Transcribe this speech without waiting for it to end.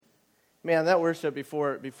Man, that worship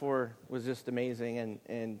before was just amazing,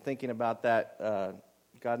 and thinking about that,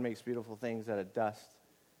 God makes beautiful things out of dust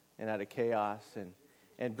and out of chaos,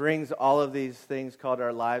 and brings all of these things called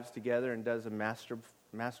our lives together and does a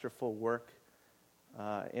masterful work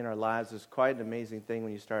in our lives. Is quite an amazing thing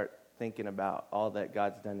when you start thinking about all that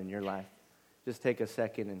God's done in your life. Just take a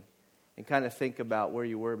second and kind of think about where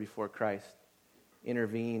you were before Christ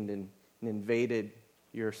intervened and invaded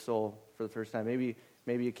your soul for the first time.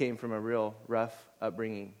 Maybe you came from a real rough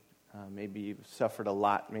upbringing. Maybe you've suffered a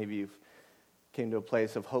lot. Maybe you've came to a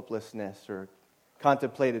place of hopelessness or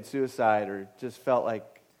contemplated suicide or just felt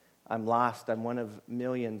like I'm lost. I'm one of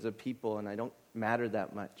millions of people and I don't matter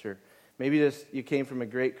that much. Or maybe just you came from a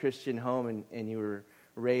great Christian home and you were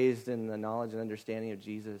raised in the knowledge and understanding of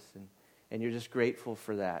Jesus and you're just grateful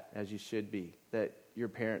for that, as you should be, that your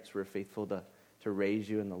parents were faithful to raise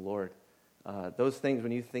you in the Lord. Those things,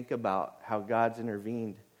 when you think about how God's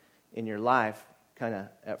intervened in your life, kind of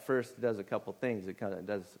at first it does a couple things. It kind of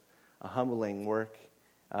does a humbling work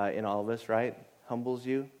in all of us, right? Humbles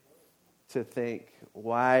you to think,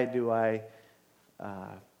 why do I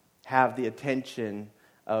have the attention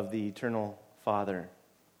of the eternal Father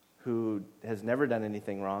who has never done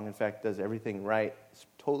anything wrong, in fact, does everything right, is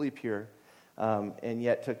totally pure, and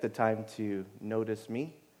yet took the time to notice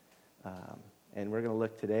me. And we're going to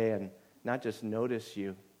look today and not just notice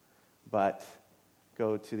you, but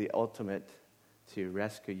go to the ultimate to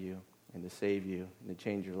rescue you and to save you and to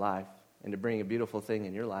change your life and to bring a beautiful thing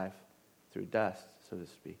in your life through dust, so to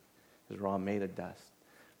speak, because we're all made of dust.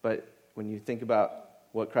 But when you think about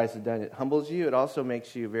what Christ has done, it humbles you. It also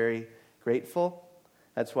makes you very grateful.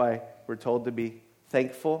 That's why we're told to be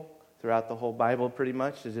thankful throughout the whole Bible pretty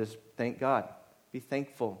much, is just thank God. Be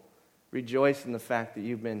thankful. Rejoice in the fact that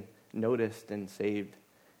you've been noticed and saved.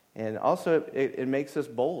 And also, it makes us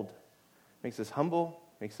bold. It makes us humble,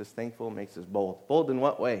 makes us thankful, makes us bold. Bold in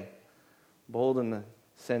what way? Bold in the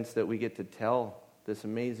sense that we get to tell this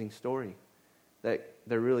amazing story, that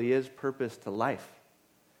there really is purpose to life,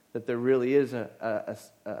 that there really is an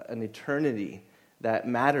eternity that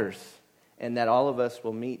matters, and that all of us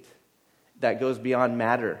will meet, that goes beyond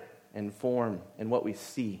matter and form and what we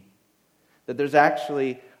see. That there's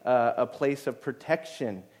actually a place of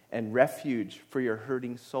protection and refuge for your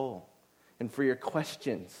hurting soul and for your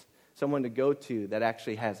questions, someone to go to that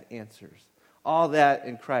actually has answers. All that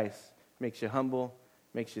in Christ makes you humble,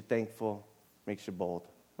 makes you thankful, makes you bold,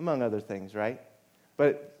 among other things, right?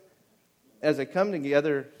 But as we come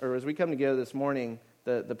together this morning,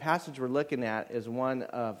 the passage we're looking at is one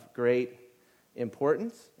of great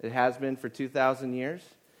importance. It has been for 2,000 years.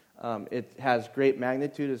 It has great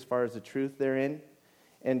magnitude as far as the truth therein.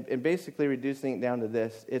 And basically reducing it down to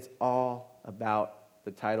this, it's all about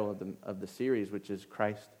the title of the series, which is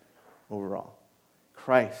Christ over all.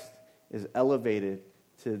 Christ is elevated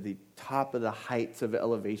to the top of the heights of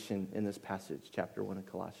elevation in this passage, chapter 1 of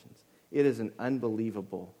Colossians. It is an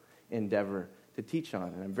unbelievable endeavor to teach on,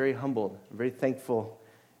 and I'm very humbled, I'm very thankful,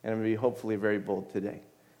 and I'm going to be hopefully very bold today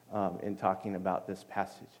in talking about this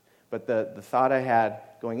passage. But the thought I had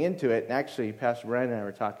going into it, and actually Pastor Brian and I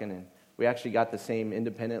were talking, and we actually got the same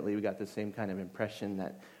independently. We got the same kind of impression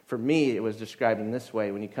that, for me, it was described in this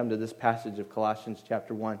way. When you come to this passage of Colossians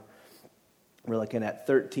chapter 1, we're looking at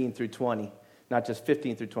 13 through 20. Not just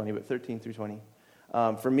 15 through 20, but 13 through 20.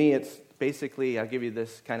 For me, it's basically, I'll give you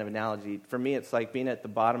this kind of analogy. For me, it's like being at the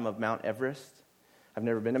bottom of Mount Everest. I've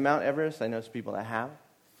never been to Mount Everest. I know some people that have.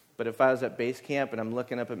 But if I was at base camp and I'm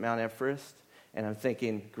looking up at Mount Everest and I'm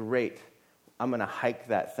thinking, great, I'm going to hike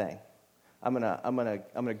that thing. I'm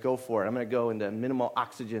gonna go for it. I'm gonna go into minimal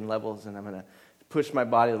oxygen levels, and I'm gonna push my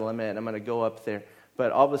body to the limit, and I'm gonna go up there.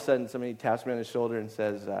 But all of a sudden, somebody taps me on the shoulder and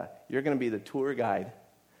says, "You're gonna be the tour guide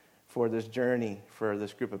for this journey for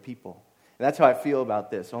this group of people." And that's how I feel about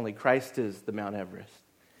this. Only Christ is the Mount Everest,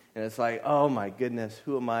 and it's like, oh my goodness,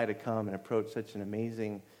 who am I to come and approach such an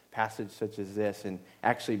amazing passage such as this, and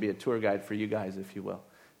actually be a tour guide for you guys, if you will,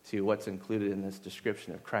 to what's included in this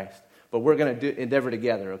description of Christ. But we're gonna endeavor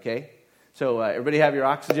together, okay? So everybody have your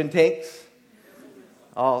oxygen tanks?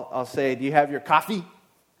 I'll say, do you have your coffee?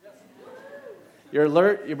 You're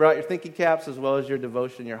alert? You brought your thinking caps as well as your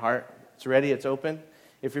devotion, your heart. It's ready, it's open.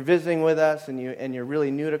 If you're visiting with us and you're really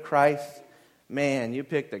new to Christ, man, you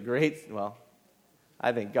picked a great, well,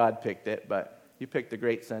 I think God picked it, but you picked a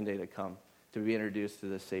great Sunday to come to be introduced to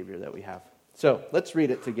the Savior that we have. So let's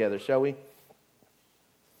read it together, shall we?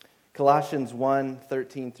 Colossians 1,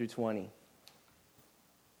 13 through 20.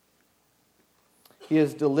 He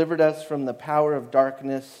has delivered us from the power of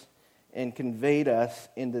darkness and conveyed us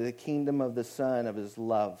into the kingdom of the Son of His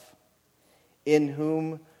love, in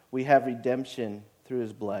whom we have redemption through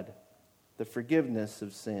His blood, the forgiveness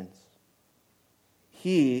of sins.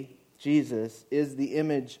 He, Jesus, is the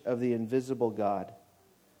image of the invisible God,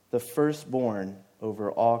 the firstborn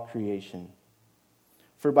over all creation.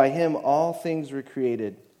 For by him all things were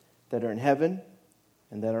created that are in heaven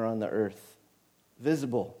and that are on the earth,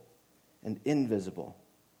 visible and invisible,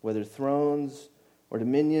 whether thrones or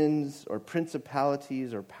dominions or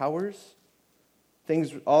principalities or powers.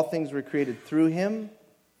 All things were created through him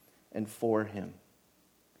and for him.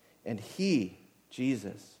 And he,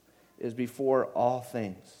 Jesus, is before all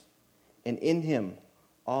things, and in him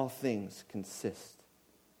all things consist.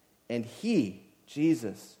 And he,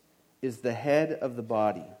 Jesus, is the head of the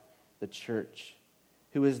body, the church,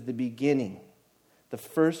 who is the beginning, the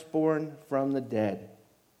firstborn from the dead,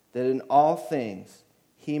 that in all things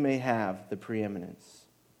he may have the preeminence.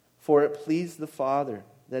 For it pleased the Father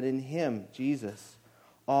that in him, Jesus,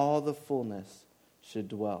 all the fullness should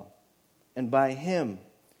dwell, and by him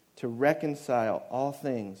to reconcile all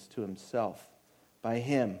things to himself, by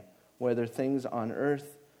him, whether things on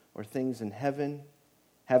earth or things in heaven,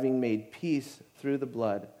 having made peace through the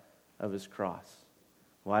blood of his cross.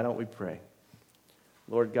 Why don't we pray?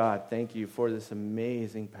 Lord God, thank you for this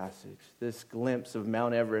amazing passage, this glimpse of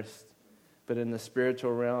Mount Everest, but in the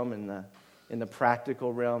spiritual realm, in the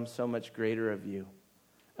practical realm, so much greater of you,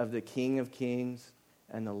 of the King of Kings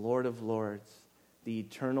and the Lord of Lords, the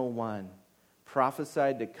Eternal One,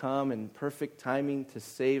 prophesied to come in perfect timing to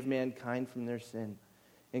save mankind from their sin.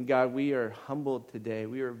 And God, we are humbled today.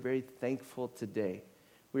 We are very thankful today.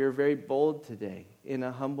 We are very bold today in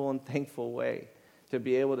a humble and thankful way to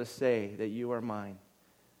be able to say that you are mine,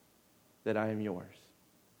 that I am yours.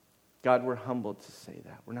 God, we're humbled to say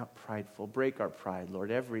that. We're not prideful. Break our pride,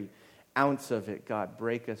 Lord. Every ounce of it, God,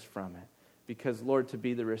 break us from it. Because, Lord, to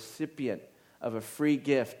be the recipient of a free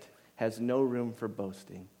gift has no room for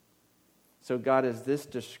boasting. So, God, as this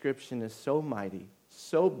description is so mighty,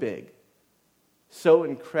 so big, so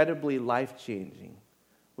incredibly life-changing,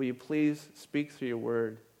 will you please speak through your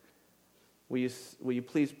word? Will you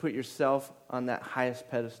please put yourself on that highest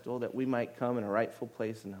pedestal that we might come in a rightful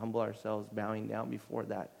place and humble ourselves, bowing down before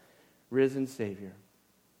that risen Savior,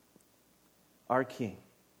 our King,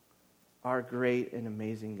 our great and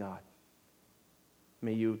amazing God.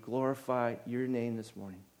 May you glorify your name this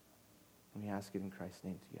morning. And we ask it in Christ's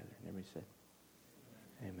name together. And everybody said,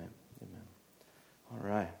 amen. Amen. All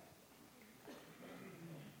right.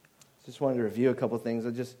 Just wanted to review a couple things.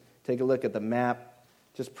 I'll just take a look at the map.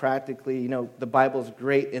 Just practically, the Bible's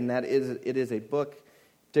great in that it is a book,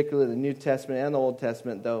 particularly the New Testament and the Old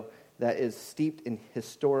Testament, though, that is steeped in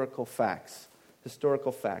historical facts.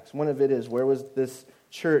 Historical facts. One of it is, where was this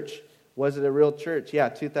church? Was it a real church? Yeah,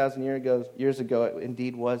 2,000 years ago, it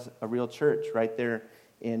indeed was a real church right there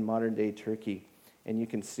in modern-day Turkey. And you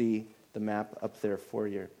can see the map up there for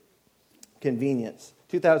your convenience.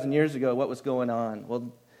 2,000 years ago, what was going on?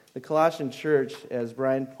 Well, the Colossian church, as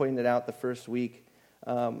Brian pointed out the first week,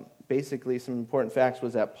 basically some important facts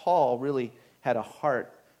was that Paul really had a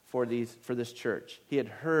heart for this church. He had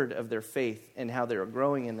heard of their faith and how they were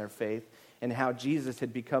growing in their faith and how Jesus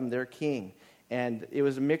had become their king. And it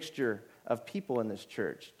was a mixture of people in this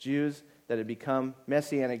church. Jews that had become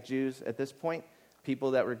Messianic Jews at this point,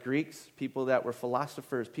 people that were Greeks, people that were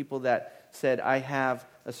philosophers, people that said, I have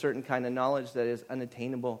a certain kind of knowledge that is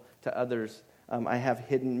unattainable to others. I have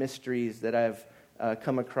hidden mysteries that I've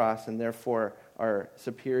come across and therefore are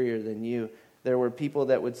superior than you. There were people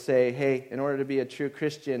that would say, hey, in order to be a true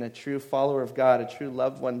Christian, a true follower of God, a true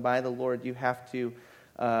loved one by the Lord, you have to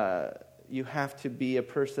be a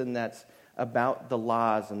person that's about the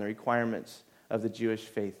laws and the requirements of the Jewish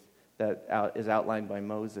faith that is outlined by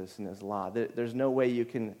Moses and his law. There's no way you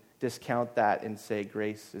can discount that and say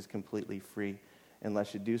grace is completely free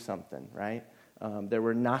unless you do something, right? There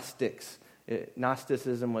were Gnostics.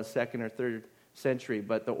 Gnosticism was 2nd or 3rd century,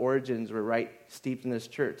 but the origins were right steeped in this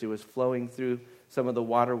church. It was flowing through some of the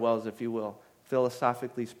water wells, if you will,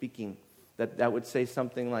 philosophically speaking, that would say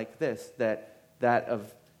something like this, that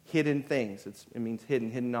of hidden things, it means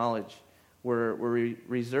hidden knowledge, were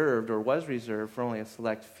reserved or was reserved for only a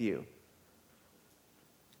select few.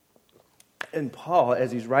 And Paul,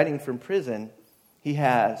 as he's writing from prison, he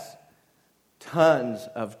has tons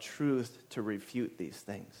of truth to refute these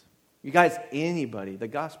things. You guys, anybody, the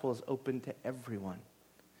gospel is open to everyone,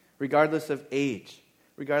 regardless of age,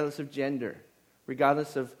 regardless of gender,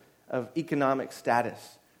 regardless of economic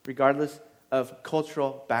status, regardless of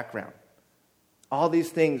cultural background. All these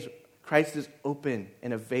things, Christ is open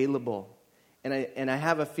and available. And I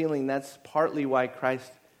have a feeling that's partly why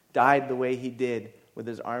Christ died the way he did, with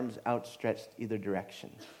his arms outstretched either direction.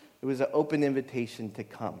 It was an open invitation to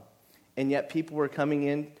come. And yet people were coming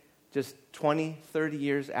in just 20, 30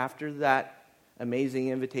 years after that amazing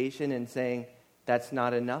invitation and saying, that's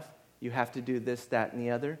not enough. You have to do this, that, and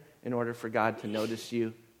the other in order for God to notice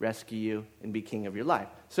you, rescue you, and be king of your life.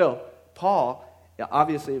 So Paul,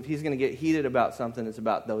 obviously, if he's going to get heated about something, it's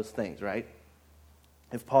about those things, right?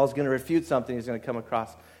 If Paul's going to refute something, he's going to come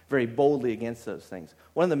across very boldly against those things.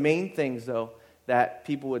 One of the main things, though, that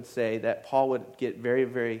people would say that Paul would get very,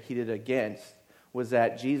 very heated against was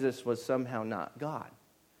that Jesus was somehow not God.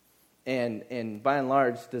 And by and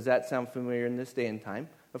large, does that sound familiar in this day and time?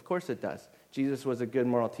 Of course it does. Jesus was a good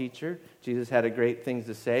moral teacher. Jesus had a great things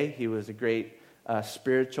to say. He was a great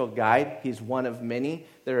spiritual guide. He's one of many.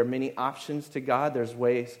 There are many options to God. There's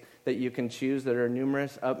ways that you can choose that are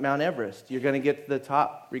numerous. Up Mount Everest, you're going to get to the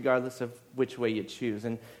top regardless of which way you choose.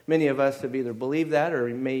 And many of us have either believed that or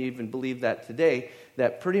may even believe that today,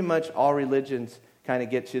 that pretty much all religions kind of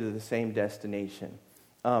get you to the same destination.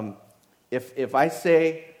 If I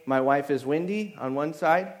say my wife is Wendy on one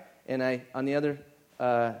side, and I on the other,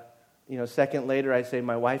 second later I say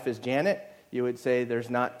my wife is Janet, you would say there's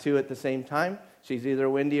not two at the same time. She's either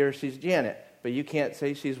Wendy or she's Janet. But you can't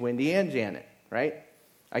say she's Wendy and Janet, right?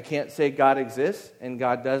 I can't say God exists and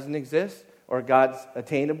God doesn't exist, or God's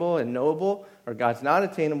attainable and knowable, or God's not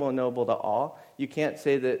attainable and knowable to all. You can't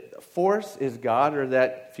say that force is God, or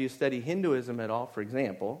that if you study Hinduism at all, for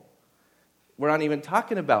example, we're not even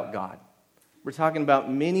talking about God. We're talking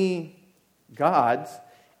about many gods,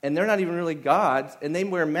 and they're not even really gods, and they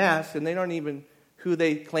wear masks, and they aren't even who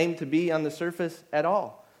they claim to be on the surface at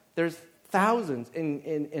all. There's thousands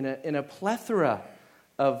in a plethora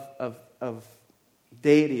of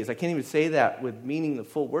deities. I can't even say that with meaning the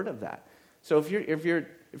full word of that. So if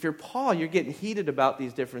you're Paul, you're getting heated about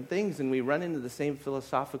these different things, and we run into the same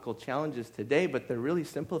philosophical challenges today, but they're really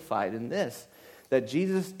simplified in this, that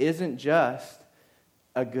Jesus isn't just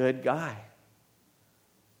a good guy.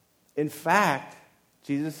 In fact,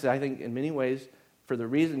 Jesus, I think in many ways, for the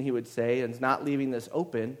reason he would say, and it's not leaving this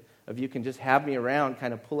open, of you can just have me around,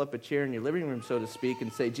 kind of pull up a chair in your living room, so to speak,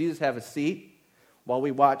 and say, Jesus, have a seat while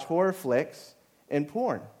we watch horror flicks and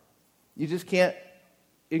porn. You just can't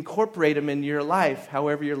incorporate them into your life,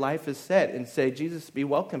 however your life is set, and say, Jesus, be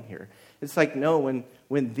welcome here. It's like, no, when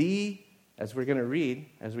as we're going to read,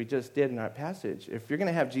 as we just did in our passage, if you're going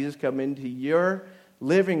to have Jesus come into your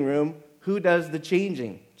living room, who does the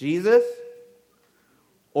changing? Jesus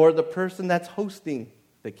or the person that's hosting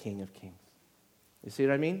the King of Kings? You see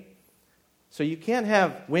what I mean? So you can't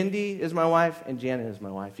have Wendy is my wife and Janet is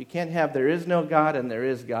my wife. You can't have there is no God and there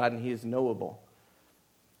is God and he is knowable.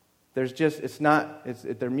 There's just,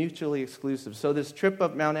 they're mutually exclusive. So this trip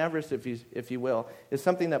up Mount Everest, if you will, is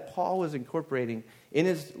something that Paul was incorporating in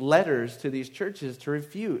his letters to these churches to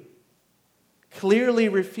refute. Clearly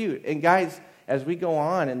refute. And guys, as we go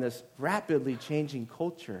on in this rapidly changing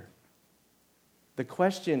culture, the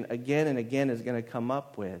question again and again is going to come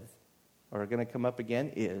up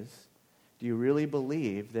again is, do you really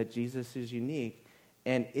believe that Jesus is unique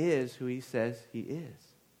and is who he says he is?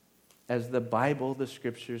 As the Bible, the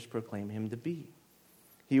Scriptures proclaim him to be.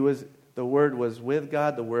 The Word was with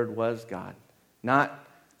God, the Word was God. Not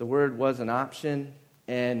the Word was an option,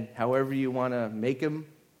 and however you want to make him,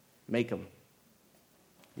 make him.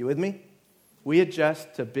 You with me? We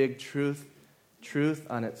adjust to big truth. Truth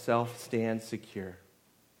on itself stands secure.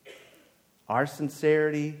 Our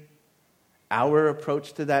sincerity, our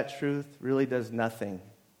approach to that truth really does nothing.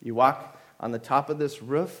 You walk on the top of this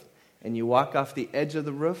roof, and you walk off the edge of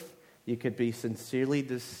the roof, you could be sincerely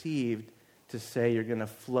deceived to say you're going to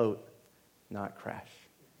float, not crash.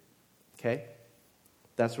 Okay?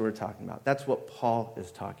 That's what we're talking about. That's what Paul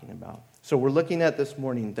is talking about. So we're looking at this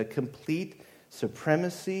morning the complete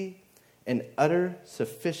supremacy and utter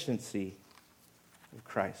sufficiency of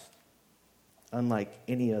Christ, unlike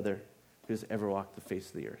any other who's ever walked the face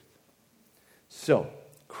of the earth. So,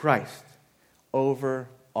 Christ over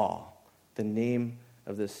all, the name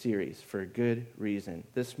of this series, for a good reason.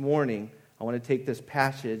 This morning, I want to take this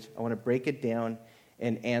passage, I want to break it down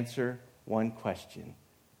and answer one question.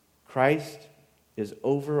 Christ is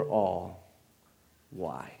over all.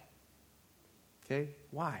 Why? Okay?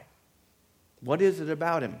 Why? What is it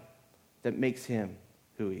about him that makes him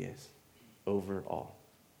who he is over all?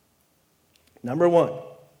 Number one,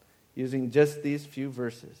 using just these few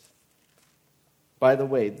verses. By the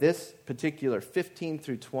way, this particular 15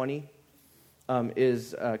 through 20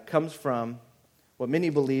 comes from what many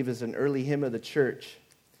believe is an early hymn of the church.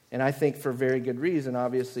 And I think for very good reason.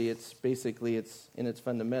 Obviously, it's in its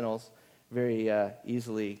fundamentals very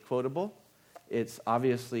easily quotable. It's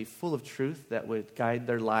obviously full of truth that would guide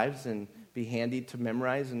their lives and be handy to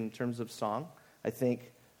memorize in terms of song. I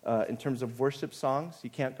think in terms of worship songs. You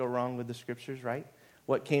can't go wrong with the scriptures, right?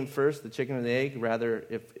 What came first, the chicken or the egg? Rather,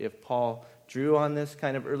 if Paul drew on this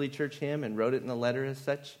kind of early church hymn and wrote it in a letter as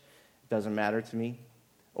such, it doesn't matter to me.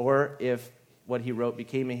 Or if what he wrote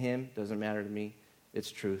became a hymn, doesn't matter to me.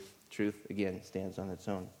 It's truth. Truth, again, stands on its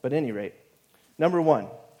own. But at any rate, number one,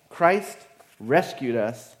 Christ rescued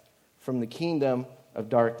us from the kingdom of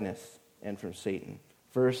darkness and from Satan.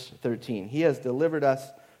 Verse 13, he has delivered us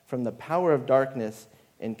from the power of darkness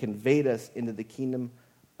and conveyed us into the kingdom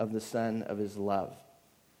of the Son of his love.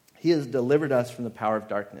 He has delivered us from the power of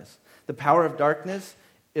darkness. The power of darkness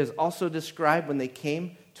is also described when they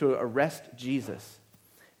came to arrest Jesus.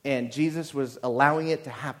 And Jesus was allowing it to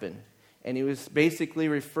happen. And he was basically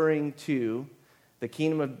referring to the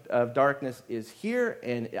kingdom of darkness is here,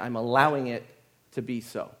 and I'm allowing it to be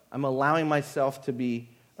so. I'm allowing myself to be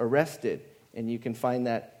arrested. And you can find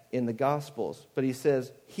that in the Gospels. But he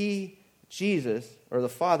says, he, Jesus, or the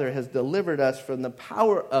Father, has delivered us from the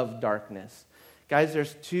power of darkness. Guys,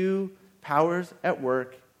 there's two powers at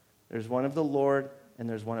work. There's one of the Lord, and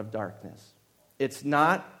there's one of darkness. It's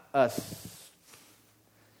not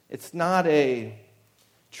a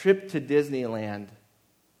trip to Disneyland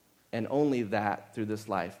and only that through this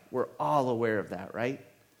life. We're all aware of that, right?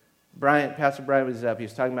 Pastor Brian was up. He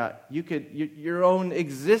was talking about your own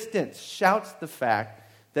existence shouts the fact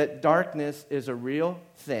that darkness is a real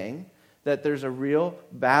thing, that there's a real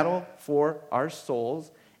battle for our souls,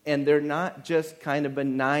 and they're not just kind of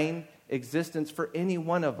benign existence for any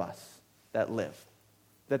one of us that live.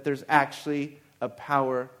 That there's actually a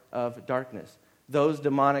power of darkness. Those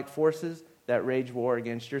demonic forces that rage war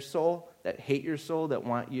against your soul, that hate your soul, that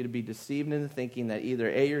want you to be deceived into thinking that either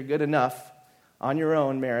A, you're good enough on your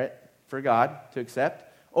own merit for God to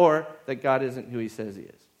accept, or that God isn't who he says he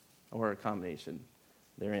is, or a combination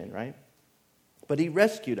therein, right? But he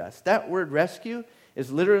rescued us. That word rescue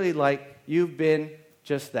is literally like you've been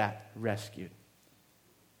just that, rescued.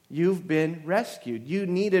 You've been rescued. You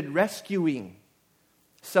needed rescuing.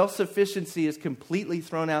 Self-sufficiency is completely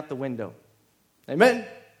thrown out the window. Amen?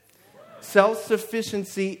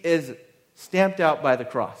 Self-sufficiency is stamped out by the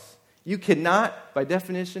cross. You cannot, by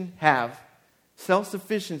definition, have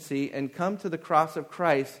self-sufficiency and come to the cross of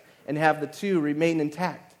Christ and have the two remain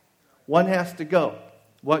intact. One has to go.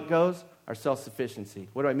 What goes? Our self-sufficiency.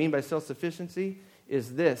 What do I mean by self-sufficiency?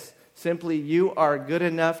 Is this. Simply, you are good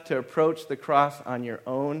enough to approach the cross on your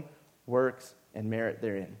own works and merit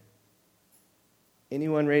therein.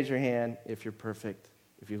 Anyone raise your hand if you're perfect,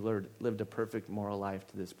 if you've lived a perfect moral life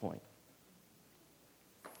to this point?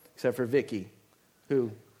 Except for Vicky,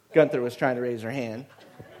 who Gunther was trying to raise her hand.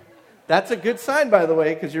 That's a good sign, by the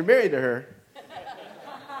way, because you're married to her.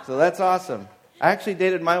 So that's awesome. I actually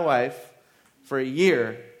dated my wife for a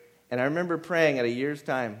year, and I remember praying at a year's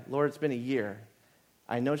time, Lord, it's been a year.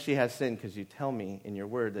 I know she has sin because you tell me in your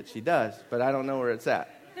word that she does, but I don't know where it's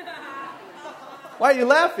at. Why are you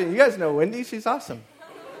laughing? You guys know Wendy. She's awesome.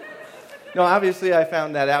 No, obviously I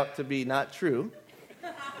found that out to be not true.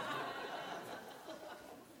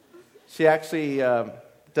 She actually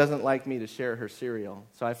doesn't like me to share her cereal,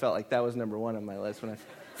 so I felt like that was number one on my list when I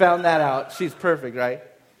found that out. She's perfect, right?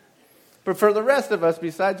 But for the rest of us,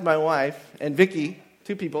 besides my wife and Vicky,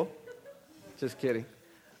 two people, just kidding,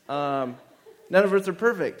 none of us are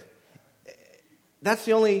perfect. That's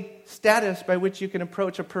the only status by which you can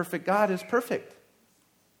approach a perfect God is perfect.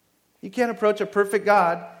 You can't approach a perfect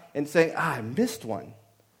God and say, I missed one.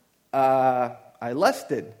 I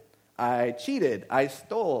lusted. I cheated. I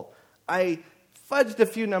stole. I fudged a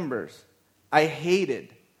few numbers. I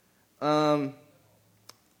hated. I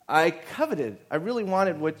coveted. I really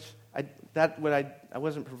wanted what I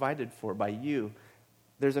wasn't provided for by you.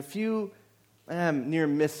 There's a few near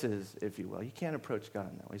misses, if you will. You can't approach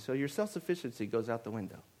God in that way. So your self-sufficiency goes out the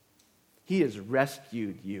window. He has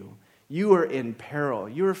rescued you. You were in peril.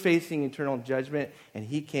 You were facing eternal judgment, and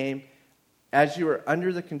he came as you were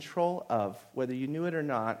under the control of, whether you knew it or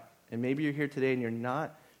not, and maybe you're here today and you're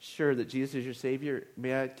not sure that Jesus is your Savior.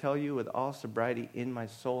 May I tell you with all sobriety in my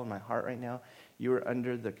soul and my heart right now, you are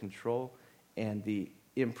under the control and the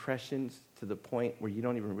impressions to the point where you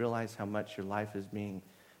don't even realize how much your life is being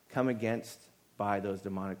come against by those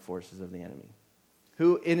demonic forces of the enemy,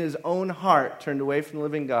 who in his own heart turned away from the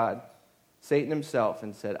living God, Satan himself,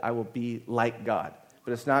 and said, I will be like God.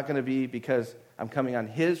 But it's not going to be because I'm coming on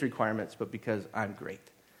his requirements, but because I'm great.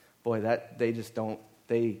 Boy, that they just don't,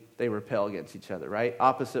 they repel against each other, right?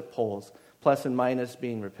 Opposite poles, plus and minus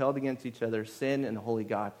being repelled against each other. Sin and the holy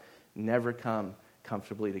God never come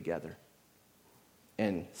comfortably together.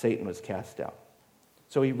 And Satan was cast out.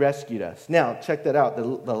 So he rescued us. Now, check that out.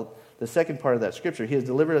 The the second part of that scripture. He has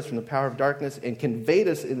delivered us from the power of darkness and conveyed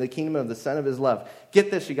us in the kingdom of the Son of his love. Get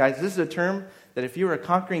this, you guys. This is a term that if you were a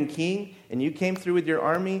conquering king and you came through with your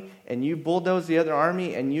army and you bulldozed the other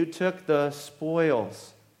army and you took the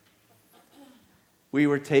spoils, we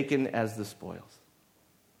were taken as the spoils.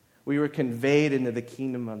 We were conveyed into the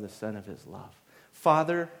kingdom of the Son of his love.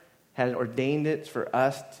 Father had ordained it for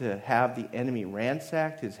us to have the enemy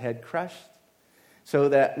ransacked, his head crushed, so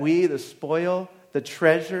that we, the spoil, the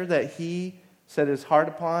treasure that he set his heart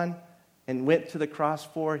upon and went to the cross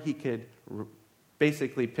for, he could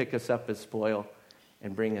basically pick us up as spoil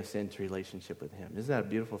and bring us into relationship with him. Isn't that a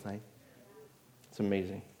beautiful thing? It's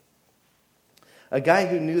amazing. A guy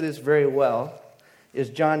who knew this very well is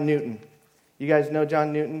John Newton. You guys know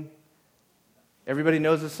John Newton? Everybody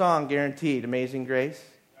knows the song, guaranteed, Amazing Grace.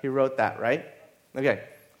 He wrote that, right? Okay,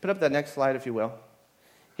 put up that next slide if you will.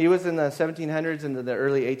 He was in the 1700s and the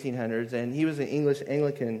early 1800s, and he was an English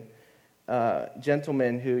Anglican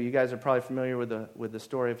gentleman who you guys are probably familiar with the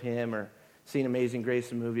story of him or seen Amazing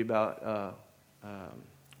Grace, a movie about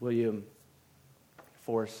William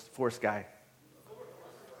Force guy.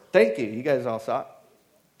 Thank you. You guys all saw it.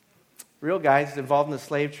 Real guys involved in the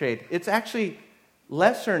slave trade. It's actually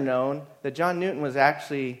lesser known that John Newton was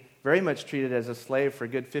actually very much treated as a slave for a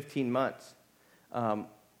good 15 months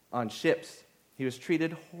on ships. He was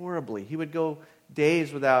treated horribly. He would go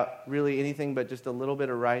days without really anything but just a little bit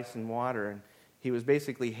of rice and water. And he was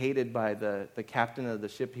basically hated by the captain of the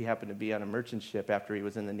ship. He happened to be on a merchant ship after he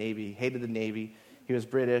was in the Navy. He hated the Navy. He was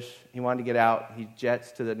British. He wanted to get out. He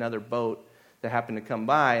jets to another boat that happened to come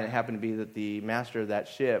by, and it happened to be that the master of that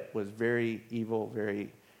ship was very evil,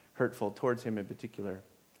 very hurtful towards him in particular.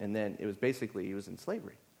 And then it was basically he was in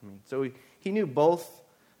slavery. So he knew both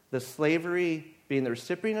the slavery, being the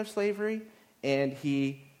recipient of slavery, and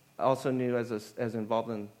he also knew as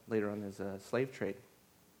involved in later on as a slave trade,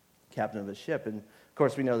 captain of the ship. And of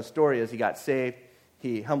course we know the story as he got saved,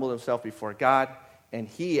 he humbled himself before God, and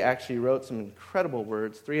he actually wrote some incredible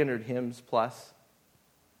words, 300 hymns plus.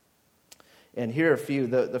 And here are a few.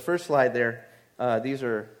 The first slide there, these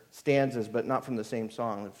are stanzas, but not from the same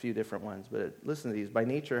song, a few different ones. But listen to these. By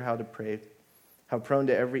nature, how depraved, how prone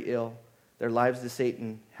to every ill, their lives to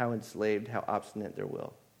Satan, how enslaved, how obstinate their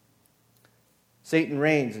will. Satan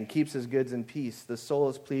reigns and keeps his goods in peace. The soul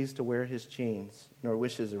is pleased to wear his chains, nor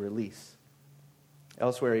wishes a release.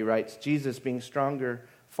 Elsewhere he writes, Jesus, being stronger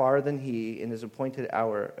far than he, in his appointed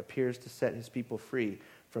hour, appears to set his people free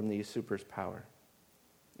from the usurper's power.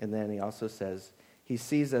 And then he also says, he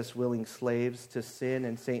sees us willing slaves to sin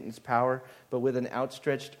and Satan's power, but with an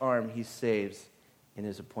outstretched arm he saves in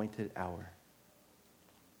his appointed hour.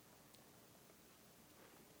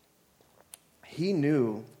 He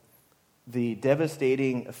knew the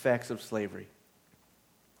devastating effects of slavery.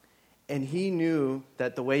 And he knew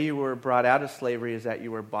that the way you were brought out of slavery is that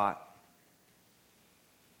you were bought.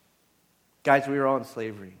 Guys, we were all in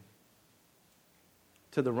slavery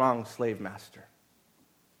to the wrong slave master.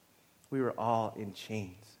 We were all in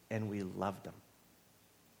chains, and we loved them.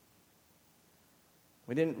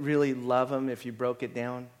 We didn't really love them if you broke it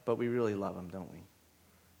down, but we really love them, don't we?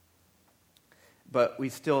 But we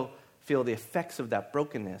still feel the effects of that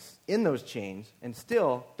brokenness in those chains and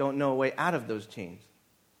still don't know a way out of those chains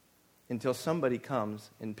until somebody comes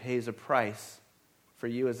and pays a price for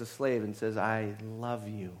you as a slave and says, I love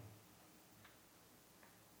you.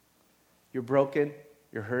 You're broken,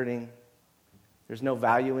 you're hurting, there's no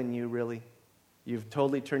value in you, really. You've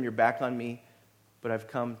totally turned your back on me, but I've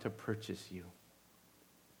come to purchase you.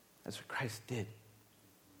 That's what Christ did.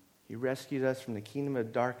 He rescued us from the kingdom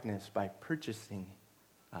of darkness by purchasing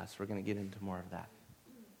us. We're going to get into more of that.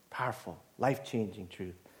 Powerful, life-changing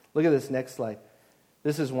truth. Look at this next slide.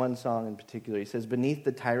 This is one song in particular. He says, beneath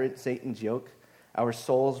the tyrant Satan's yoke, our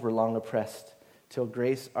souls were long oppressed, till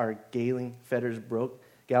grace our galling fetters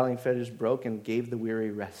broke and gave the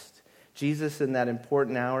weary rest. Jesus, in that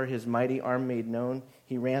important hour, his mighty arm made known,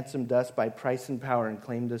 he ransomed us by price and power and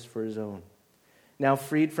claimed us for his own. Now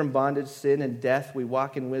freed from bondage, sin, and death, we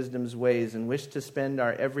walk in wisdom's ways and wish to spend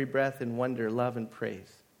our every breath in wonder, love, and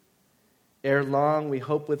praise. Ere long, we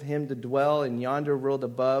hope with him to dwell in yonder world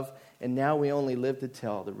above, and now we only live to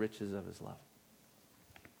tell the riches of his love.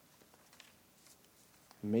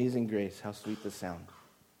 Amazing grace, how sweet the sound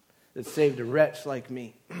that saved a wretch like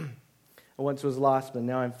me. I once was lost, but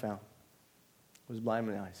now I'm found. Was blind,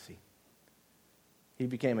 but now I see. He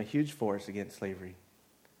became a huge force against slavery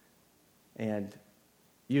and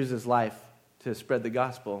used his life to spread the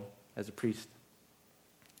gospel as a priest.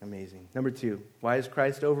 Amazing. Number 2, why is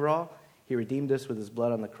Christ overall? He redeemed us with his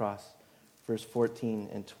blood on the cross. Verse 14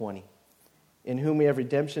 and 20. in whom we have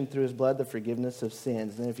redemption through his blood, the forgiveness of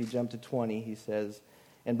sins. And then if you jump to 20, he says,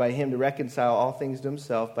 and by him to reconcile all things to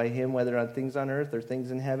himself, by him, whether on things on earth or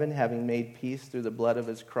things in heaven, having made peace through the blood of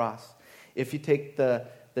his cross. If you take the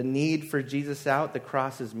need for Jesus out, the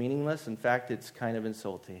cross is meaningless. In fact, it's kind of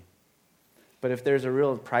insulting. But if there's a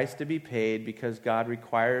real price to be paid because God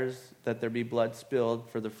requires that there be blood spilled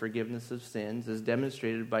for the forgiveness of sins, as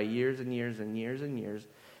demonstrated by years and years and years and years,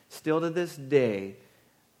 still to this day,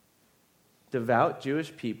 devout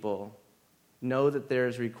Jewish people know that there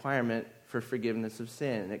is a requirement for forgiveness of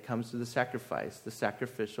sin. And it comes to the sacrifice. The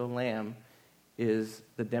sacrificial lamb is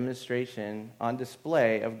the demonstration on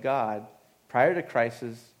display of God prior to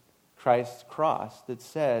Christ's cross that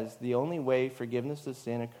says the only way forgiveness of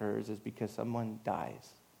sin occurs is because someone dies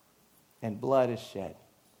and blood is shed.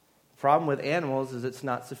 The problem with animals is it's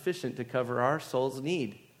not sufficient to cover our soul's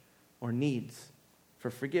need or needs for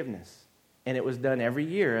forgiveness. And it was done every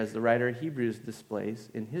year, as the writer of Hebrews displays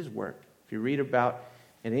in his work. If you read about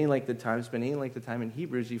at any length of time, spend any length of time in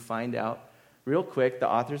Hebrews, you find out real quick the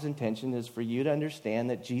author's intention is for you to understand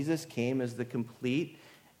that Jesus came as the complete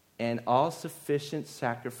and all-sufficient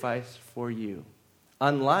sacrifice for you.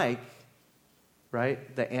 Unlike,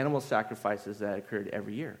 right, the animal sacrifices that occurred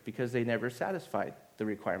every year, because they never satisfied the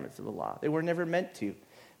requirements of the law. They were never meant to.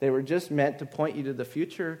 They were just meant to point you to the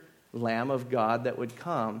future Lamb of God that would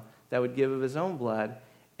come, that would give of his own blood,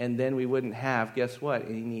 and then we wouldn't have, guess what,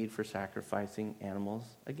 any need for sacrificing animals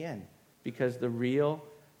again. Because the real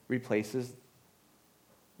replaces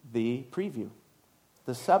the preview.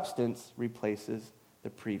 The substance replaces the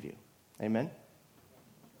preview. Amen?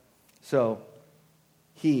 So,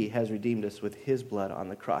 he has redeemed us with his blood on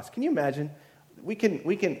the cross. Can you imagine?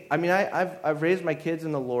 I've raised my kids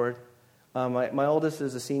in the Lord. My oldest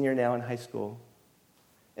is a senior now in high school.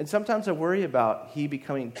 And sometimes I worry about he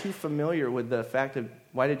becoming too familiar with the fact of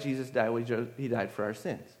why did Jesus die? Well, he died for our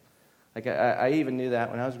sins. Like I even knew that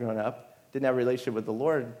when I was growing up. Didn't have a relationship with the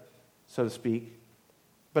Lord, so to speak.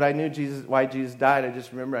 But I knew why Jesus died. I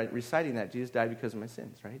just remember reciting that. Jesus died because of my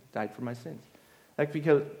sins, right? Died for my sins. That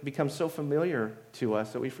becomes so familiar to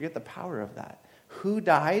us that we forget the power of that. Who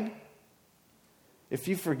died? If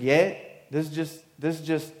you forget, this is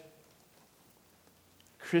just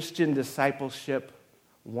Christian discipleship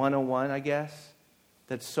 101, I guess,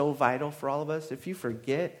 that's so vital for all of us. If you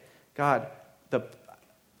forget, God,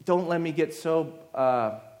 don't let me get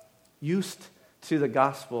so used to the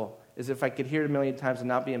gospel as if I could hear it a million times and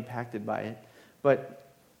not be impacted by it.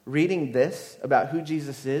 But reading this about who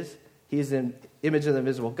Jesus is, he is an image of the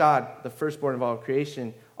invisible God, the firstborn of all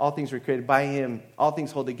creation. All things were created by him. All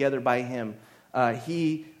things hold together by him.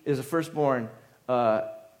 He is a firstborn out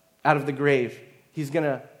of the grave. He's going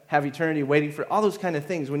to have eternity waiting for all those kind of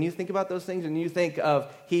things. When you think about those things and you think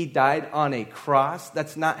of he died on a cross,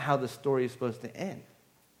 that's not how the story is supposed to end.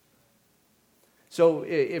 So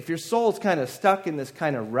if your soul's kind of stuck in this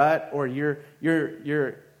kind of rut, or you're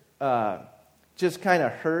just kind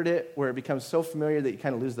of heard it where it becomes so familiar that you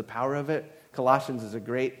kind of lose the power of it, Colossians is a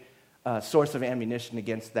great source of ammunition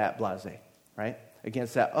against that blasé, right?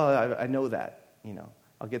 Against that, I know that,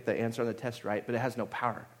 I'll get the answer on the test right, but it has no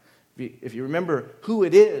power. If you remember who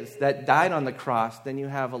it is that died on the cross, then you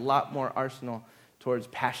have a lot more arsenal towards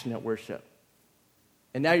passionate worship.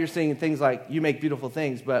 And now you're seeing things like, you make beautiful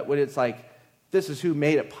things, but when it's like, this is who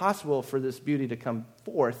made it possible for this beauty to come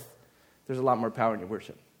forth, there's a lot more power in your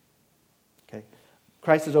worship. Okay?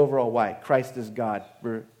 Christ is overall why? Christ is God.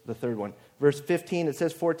 We're the third one. Verse 15, it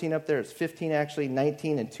says 14 up there. It's 15 actually,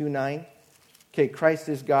 19 and 2:9. Okay, Christ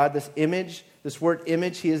is God. This image, this word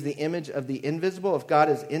image, he is the image of the invisible. If God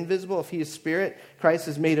is invisible, if he is spirit, Christ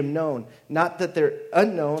has made him known. Not that they're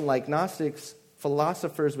unknown like Gnostics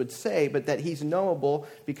philosophers would say, but that he's knowable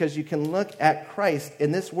because you can look at Christ.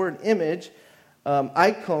 And this word image,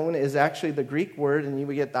 icon is actually the Greek word, and you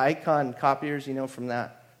would get the icon copiers, from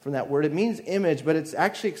that word. It means image, but it's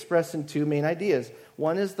actually expressed in two main ideas.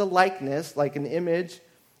 One is the likeness, like an image,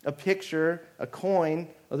 a picture, a coin,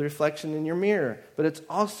 or the reflection in your mirror. But it's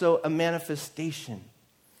also a manifestation.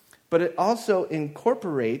 But it also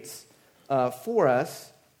incorporates for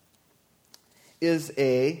us is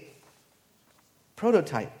a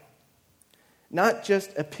prototype. Not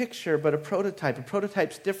just a picture, but a prototype. A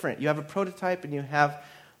prototype's different. You have a prototype and you have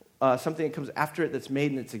something that comes after it that's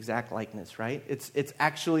made in its exact likeness, right? It's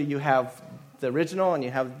actually, you have the original and you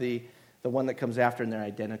have the one that comes after, and they're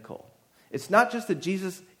identical. It's not just that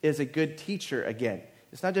Jesus is a good teacher again.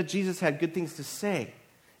 It's not that Jesus had good things to say.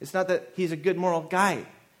 It's not that he's a good moral guide.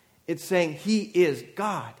 It's saying he is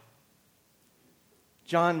God.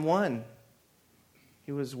 John 1,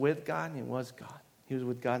 he was with God and he was God. He was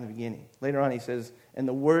with God in the beginning. Later on he says, and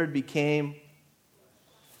the Word became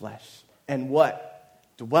flesh. And what?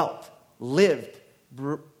 Dwelt, lived,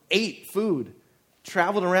 ate food,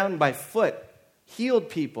 traveled around by foot, healed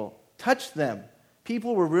people, touched them.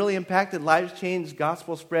 People were really impacted, lives changed,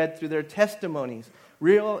 gospel spread through their testimonies.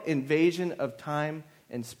 Real invasion of time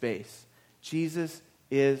and space. Jesus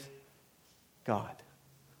is God.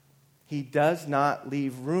 He does not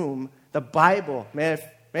leave room. The Bible, may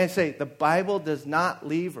I say, the Bible does not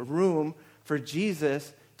leave room for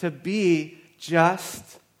Jesus to be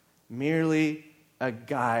just merely a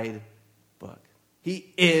guide book.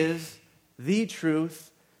 He is the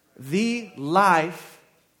truth, the life,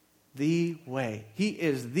 the way. He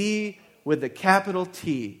is the with a capital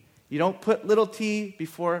T. You don't put little t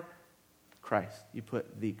before Christ. You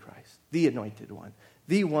put the Christ, the anointed one,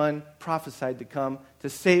 the one prophesied to come to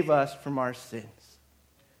save us from our sins.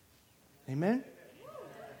 Amen?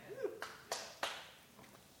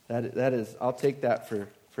 That is, I'll take that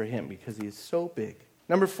for him because he is so big.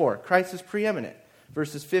 Number 4, Christ is preeminent.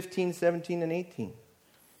 Verses 15, 17, and 18.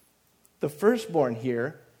 The firstborn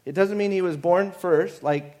here, it doesn't mean he was born first,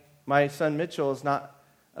 like my son Mitchell is not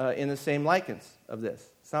in the same likeness of this.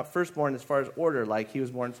 It's not firstborn as far as order, like he was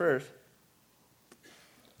born first.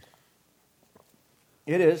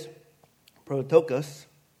 It is protokos,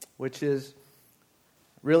 which is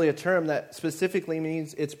really a term that specifically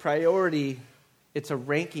means it's priority, it's a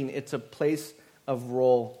ranking, it's a place of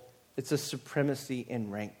role, it's a supremacy in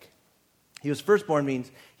rank. He was firstborn means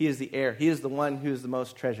he is the heir. He is the one who is the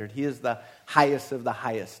most treasured. He is the highest of the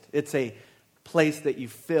highest. It's a place that you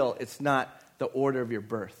fill. It's not the order of your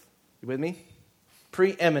birth. You with me?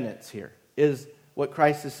 Preeminence here is what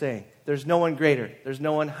Christ is saying. There's no one greater. There's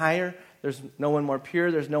no one higher. There's no one more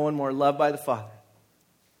pure. There's no one more loved by the Father.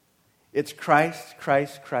 It's Christ,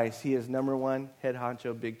 Christ, Christ. He is number one, head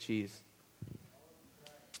honcho, big cheese.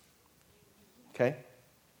 Okay?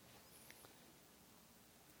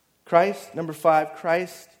 Christ, number 5,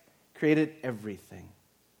 Christ created everything.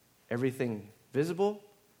 Everything visible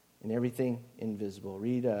and everything invisible.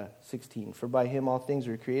 Read 16. For by him all things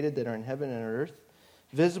were created that are in heaven and on earth,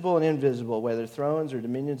 visible and invisible, whether thrones or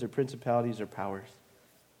dominions or principalities or powers.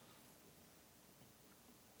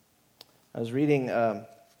 I was reading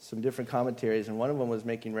some different commentaries, and one of them was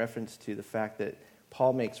making reference to the fact that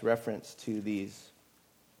Paul makes reference to these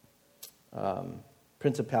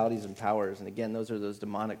principalities and powers. And again, those are those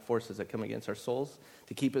demonic forces that come against our souls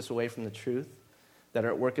to keep us away from the truth, that are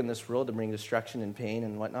at work in this world to bring destruction and pain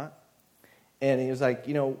and whatnot. And he was like,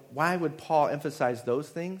 why would Paul emphasize those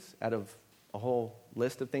things out of a whole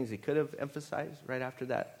list of things he could have emphasized right after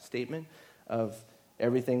that statement of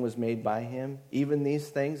everything was made by him, even these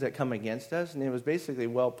things that come against us? And it was basically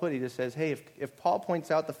well put. He just says, hey, if Paul points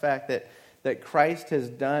out the fact that Christ has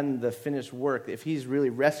done the finished work, if he's really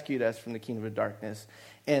rescued us from the kingdom of darkness,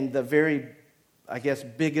 and the very, I guess,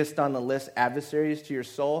 biggest on the list adversaries to your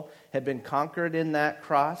soul have been conquered in that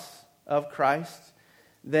cross of Christ,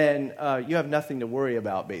 then you have nothing to worry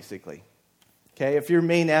about, basically. Okay, if your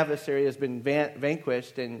main adversary has been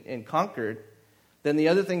vanquished and conquered, then the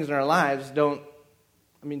other things in our lives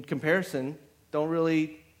comparison don't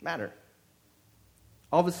really matter.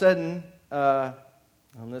 All of a sudden,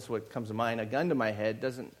 and this is what comes to mind, a gun to my head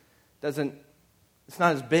it's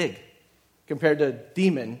not as big compared to a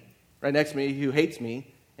demon right next to me who hates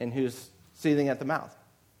me and who's seething at the mouth,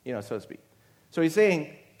 so to speak. So he's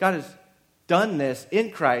saying God has done this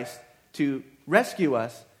in Christ to rescue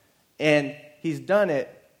us, and he's done it,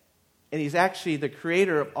 and he's actually the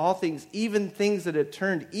creator of all things, even things that had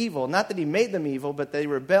turned evil. Not that he made them evil, but they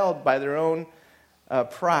rebelled by their own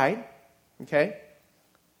pride, okay,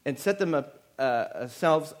 and set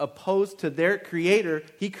themselves opposed to their creator.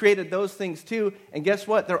 He created those things too, and guess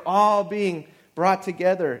what? They're all being brought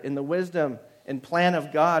together in the wisdom and plan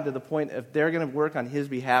of God to the point of they're going to work on his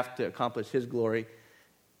behalf to accomplish his glory,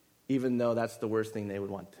 even though that's the worst thing they would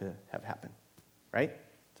want to have happen. Right?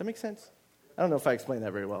 Does that make sense? I don't know if I explained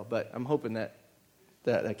that very well, but I'm hoping that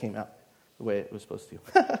came out the way it was supposed to.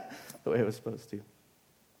 The way it was supposed to.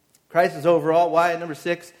 Christ is overall. Why? Number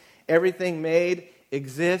 6, everything made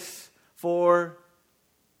exists for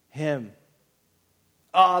him.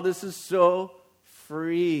 Oh, this is so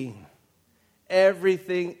freeing.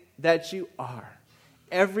 Everything that you are,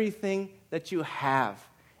 everything that you have,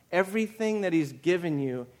 everything that he's given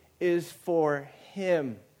you is for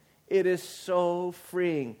him. It is so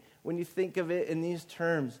freeing when you think of it in these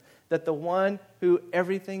terms, that the one who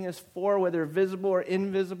everything is for, whether visible or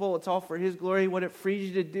invisible, it's all for his glory. What it frees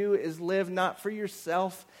you to do is live not for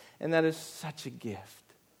yourself, and that is such a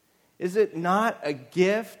gift. Is it not a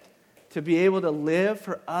gift to be able to live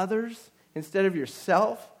for others instead of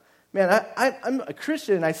yourself? Man, I'm a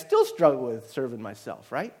Christian and I still struggle with serving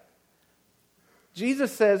myself, right?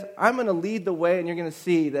 Jesus says, I'm going to lead the way, and you're going to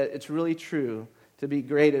see that it's really true. To be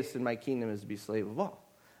greatest in my kingdom is to be slave of all.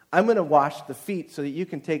 I'm going to wash the feet so that you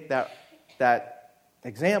can take that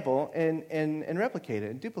example and replicate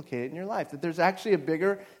it and duplicate it in your life. That there's actually a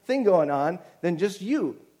bigger thing going on than just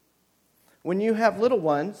you. When you have little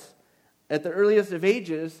ones, at the earliest of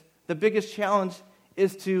ages, the biggest challenge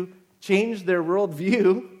is to change their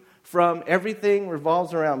worldview from everything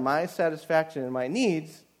revolves around my satisfaction and my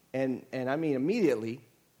needs, and I mean immediately,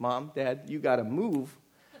 Mom, Dad, you got to move.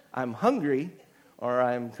 I'm hungry, or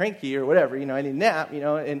I'm cranky, or whatever. I need a nap.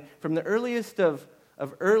 And from the earliest of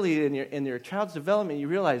early in your child's development, you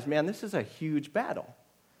realize, man, this is a huge battle.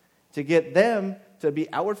 To get them to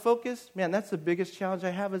be outward focused, man, that's the biggest challenge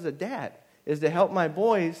I have as a dad, is to help my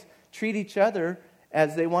boys treat each other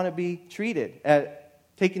as they want to be treated.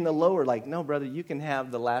 Taking the lower, like, no, brother, you can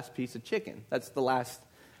have the last piece of chicken. That's the last,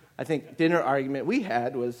 I think, dinner argument we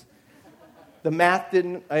had was the math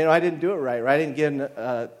didn't, I didn't do it right? I didn't get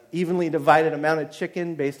an evenly divided amount of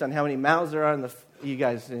chicken based on how many mouths there are on you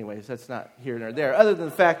guys, anyways, that's not here nor there. Other than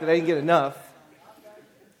the fact that I didn't get enough.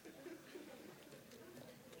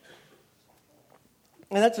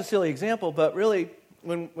 And that's a silly example, but really,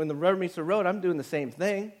 when the rubber meets the road, I'm doing the same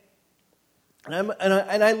thing. And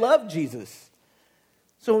I love Jesus.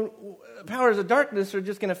 So powers of darkness are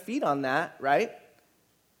just going to feed on that, right?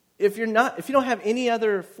 If you don't have any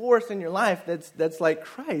other force in your life that's like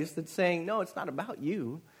Christ, that's saying, no, it's not about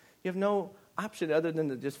you. You have no option other than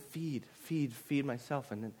to just feed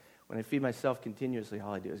myself. And then when I feed myself continuously,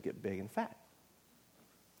 all I do is get big and fat,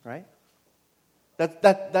 right?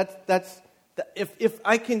 If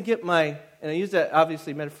I can get and I use that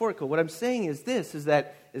obviously metaphorical. What I'm saying is this: is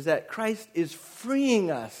that Christ is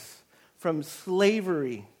freeing us from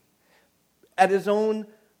slavery at his own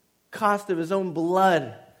cost of his own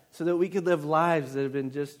blood, so that we could live lives that have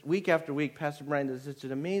been just week after week. Pastor Brian does such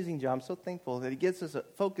an amazing job. I'm so thankful that he gets us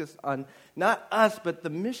focused on not us, but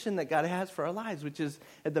the mission that God has for our lives, which is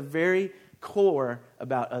at the very core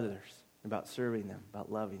about others, about serving them,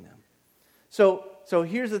 about loving them. So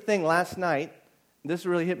here's the thing. Last night, this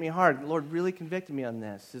really hit me hard. The Lord really convicted me on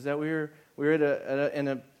this, is that we were in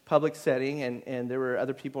a public setting, and there were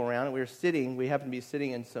other people around, and we happened to be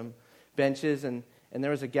sitting in some benches, and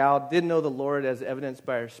there was a gal, didn't know the Lord as evidenced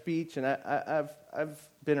by her speech, and I've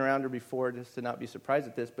been around her before just to not be surprised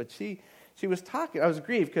at this, but she was talking. I was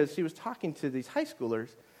grieved because she was talking to these high schoolers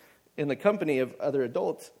in the company of other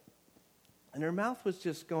adults, and her mouth was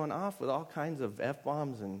just going off with all kinds of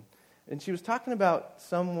F-bombs, and she was talking about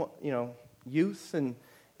some, youth, and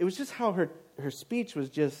it was just how her speech was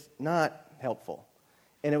just not helpful.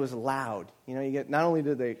 And it was loud. You get, not only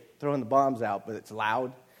did they throw the bombs out, but it's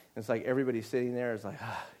loud. It's like everybody sitting there is like,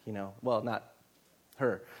 well, not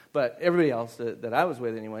her, but everybody else that I was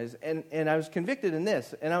with anyways. And I was convicted in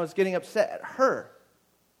this, and I was getting upset at her.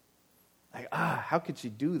 Like, how could she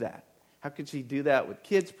do that? How could she do that with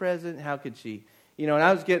kids present? How could she, and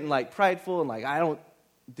I was getting like prideful and like, I don't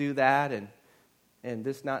do that, and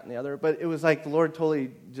this, not, and the other. But it was like the Lord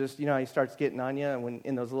totally just, he starts getting on you, and when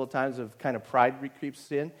in those little times of kind of pride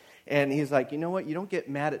creeps in, and he's like, you know what? You don't get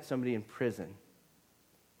mad at somebody in prison.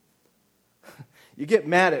 You get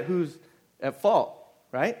mad at who's at fault,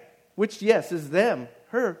 right? Which, yes, is them,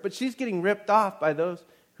 her, but she's getting ripped off by those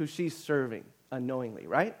who she's serving unknowingly,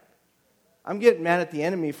 right? I'm getting mad at the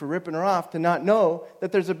enemy for ripping her off to not know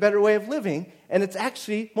that there's a better way of living, and it's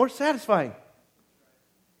actually more satisfying.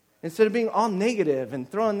 Instead of being all negative and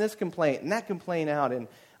throwing this complaint and that complaint out and,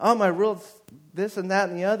 my world's this and that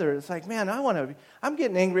and the other, it's like, man, I'm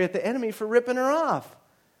getting angry at the enemy for ripping her off.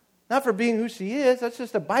 Not for being who she is. That's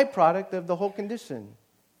just a byproduct of the whole condition.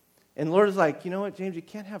 And the Lord is like, you know what, James, you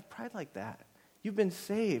can't have pride like that. You've been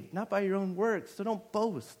saved, not by your own works, so don't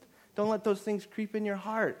boast. Don't let those things creep in your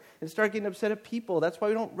heart and start getting upset at people. That's why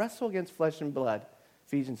we don't wrestle against flesh and blood,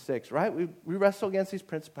 Ephesians 6, right? We wrestle against these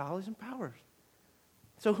principalities and powers.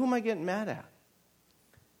 So who am I getting mad at?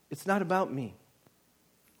 It's not about me.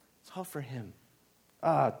 It's all for him.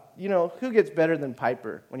 Who gets better than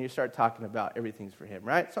Piper when you start talking about everything's for him,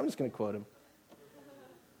 right? So I'm just going to quote him.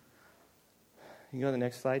 You go to the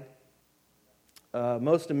next slide.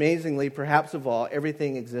 Most amazingly, perhaps of all,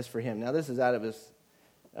 everything exists for him. Now, this is out of his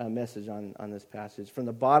message on this passage. From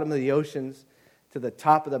the bottom of the oceans to the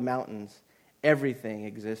top of the mountains, everything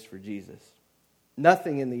exists for Jesus.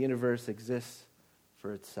 Nothing in the universe exists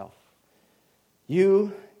for itself.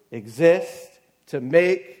 You exist to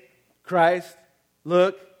make Christ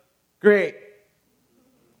look great.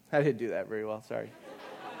 I didn't do that very well, sorry.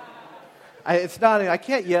 I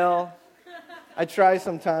can't yell. I try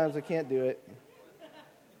sometimes. I can't do it.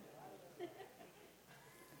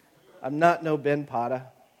 I'm not no Ben Pata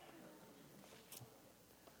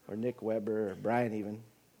or Nick Weber or Brian even.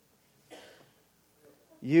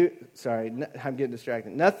 I'm getting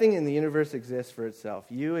distracted. Nothing in the universe exists for itself.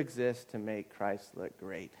 You exist to make Christ look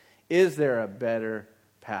great. Is there a better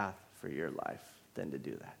path for your life than to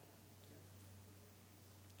do that?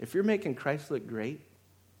 If you're making Christ look great,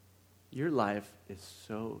 your life is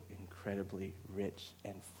so incredibly rich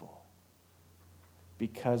and full.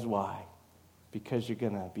 Because why? Because you're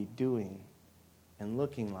going to be doing and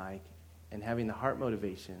looking like and having the heart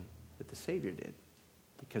motivation that the Savior did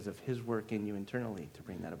because of his work in you internally to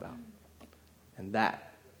bring that about. And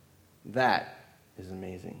that is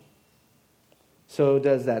amazing. So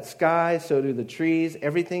does that sky, so do the trees.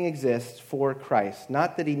 Everything exists for Christ.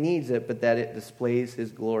 Not that he needs it, but that it displays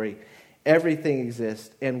his glory. Everything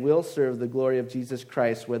exists and will serve the glory of Jesus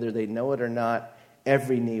Christ, whether they know it or not.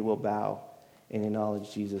 Every knee will bow and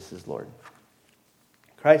acknowledge Jesus as Lord.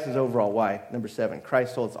 Christ is overall. Why? Number 7,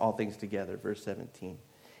 Christ holds all things together, verse 17.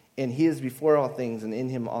 And he is before all things, and in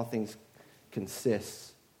him all things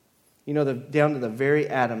consist. You know, down to the very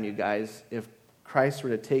atom, you guys, if Christ were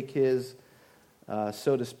to take his,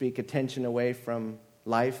 so to speak, attention away from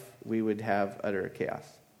life, we would have utter chaos.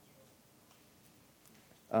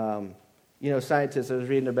 Scientists, I was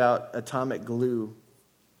reading about atomic glue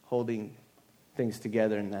holding things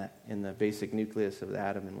together in the basic nucleus of the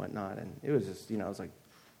atom and whatnot. And it was just, it was like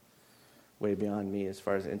way beyond me as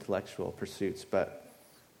far as intellectual pursuits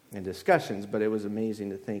and discussions. But it was amazing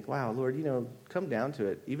to think, wow, Lord, come down to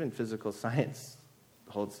it. Even physical science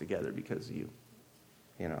holds together because you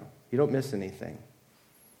don't miss anything.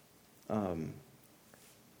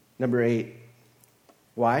 Number 8,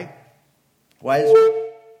 why? Why is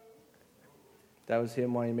that was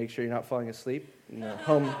him wanting to make sure you're not falling asleep in the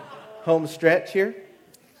home stretch here.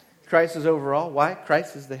 Christ is overall. Why?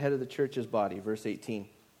 Christ is the head of the church's body, verse 18.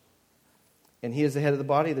 And he is the head of the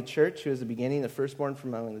body of the church, who is the beginning, the firstborn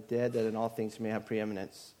from among the dead, that in all things he may have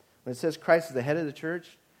preeminence. When it says Christ is the head of the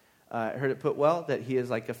church, I heard it put well, that he is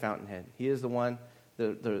like a fountainhead. He is the one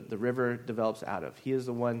the river develops out of. He is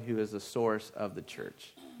the one who is the source of the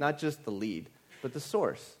church. Not just the lead, but the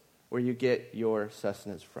source where you get your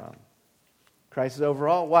sustenance from. Christ is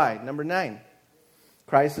overall. Why? Number 9.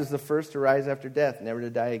 Christ is the first to rise after death, never to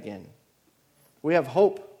die again. We have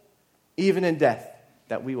hope, even in death,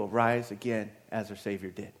 that we will rise again as our Savior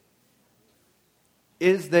did.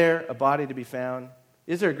 Is there a body to be found?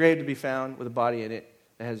 Is there a grave to be found with a body in it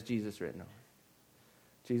that has Jesus written on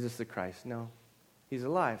it? Jesus the Christ. No. He's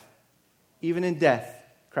alive. Even in death,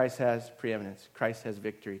 Christ has preeminence. Christ has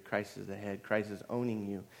victory. Christ is the head. Christ is owning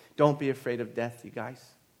you. Don't be afraid of death, you guys.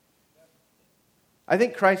 I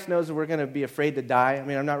think Christ knows that we're going to be afraid to die. I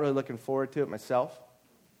mean, I'm not really looking forward to it myself.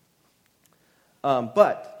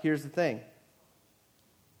 But here's the thing.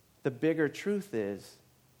 The bigger truth is,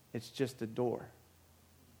 it's just a door.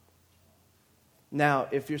 Now,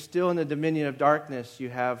 if you're still in the dominion of darkness,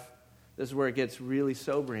 this is where it gets really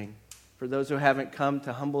sobering. For those who haven't come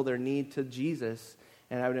to humble their need to Jesus,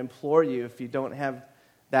 and I would implore you, if you don't have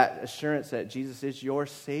that assurance that Jesus is your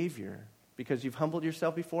Savior, because you've humbled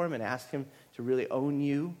yourself before him and asked him to really own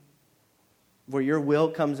you, where your will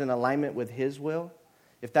comes in alignment with his will,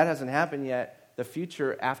 if that hasn't happened yet, the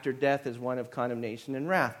future after death is one of condemnation and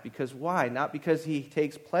wrath. Because why? Not because he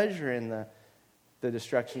takes pleasure in the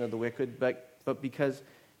destruction of the wicked, but because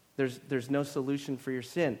there's no solution for your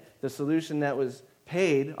sin. The solution that was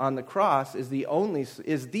paid on the cross is the only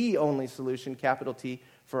solution, capital T,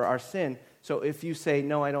 for our sin. So if you say,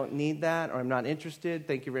 no, I don't need that, or I'm not interested,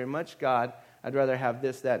 thank you very much, God, I'd rather have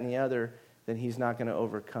this, that, and the other, then he's not going to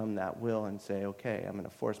overcome that will and say, okay, I'm going to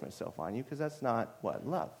force myself on you, because that's not what?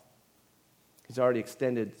 Love. He's already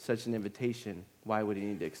extended such an invitation. Why would he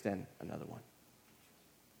need to extend another one?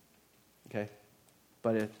 Okay?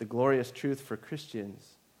 But if the glorious truth for Christians,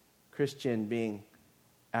 Christian being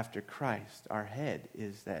after Christ, our head,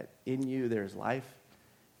 is that in you there's life,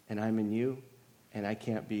 and I'm in you, and I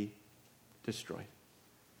can't be destroyed.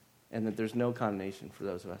 And that there's no condemnation for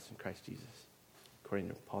those of us in Christ Jesus, according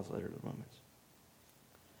to Paul's letter to the Romans.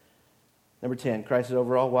 Number 10, Christ is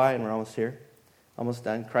overall. Why? And we're almost here. Almost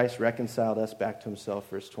done. Christ reconciled us back to himself,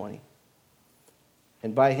 verse 20.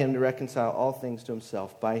 And by him to reconcile all things to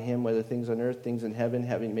himself. By him, whether things on earth, things in heaven,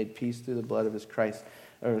 having made peace through the blood of his Christ,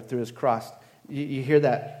 or through his cross. You hear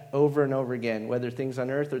that over and over again, whether things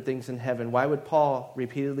on earth or things in heaven. Why would Paul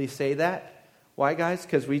repeatedly say that? Why, guys?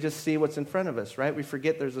 Because we just see what's in front of us, right? We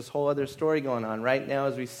forget there's this whole other story going on. Right now,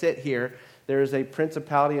 as we sit here, There is a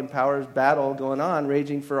principality and powers battle going on,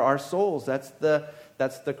 raging for our souls. That's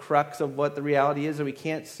the crux of what the reality is that we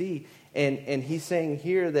can't see. And he's saying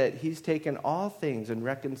here that he's taken all things and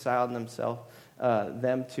reconciled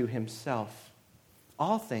them to himself.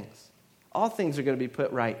 All things. All things are going to be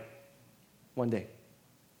put right one day.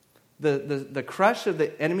 The crush of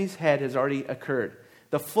the enemy's head has already occurred.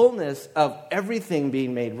 The fullness of everything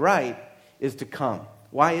being made right is to come.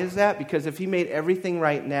 Why is that? Because if he made everything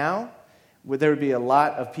right now, there would be a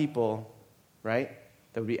lot of people, right,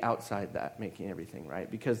 that would be outside that, making everything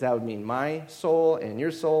right. Because that would mean my soul and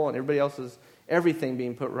your soul and everybody else's, everything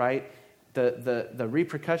being put right. The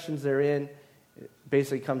repercussions therein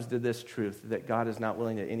basically comes to this truth, that God is not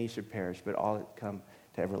willing that any should perish, but all come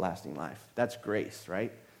to everlasting life. That's grace,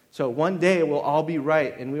 right? So one day we'll all be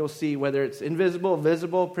right, and we will see whether it's invisible,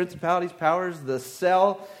 visible, principalities, powers, the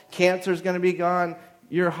cell, cancer is going to be gone,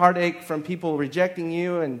 your heartache from people rejecting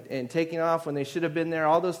you and taking off when they should have been there.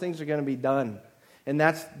 All those things are going to be done, and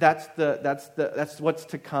that's what's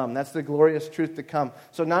to come. That's the glorious truth to come.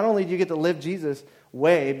 So not only do you get to live Jesus'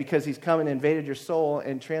 way because he's come and invaded your soul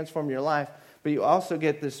and transformed your life, but you also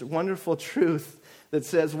get this wonderful truth that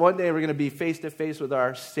says one day we're going to be face to face with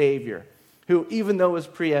our Savior, who, even though was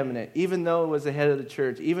preeminent, even though was the head of the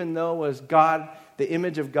church, even though was God, the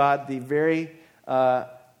image of God, the very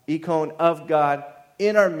icon of God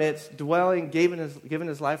in our midst, dwelling, giving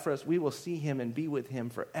his life for us, we will see him and be with him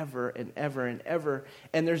forever and ever and ever.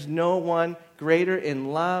 And there's no one greater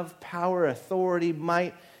in love, power, authority,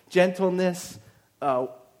 might, gentleness.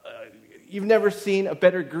 You've never seen a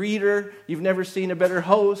better greeter. You've never seen a better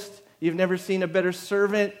host. You've never seen a better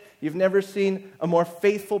servant. You've never seen a more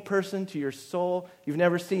faithful person to your soul. You've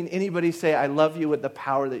never seen anybody say, I love you, with the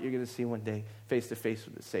power that you're going to see one day face to face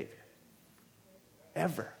with the Savior.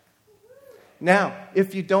 Ever. Now,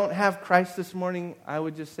 if you don't have Christ this morning, I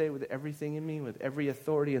would just say with everything in me, with every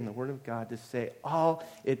authority in the Word of God, to say all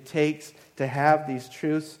it takes to have these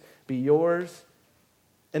truths be yours.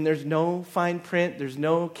 And there's no fine print. There's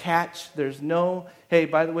no catch. There's no, hey,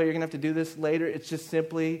 by the way, you're going to have to do this later. It's just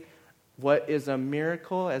simply what is a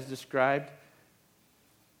miracle, as described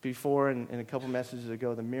before and a couple messages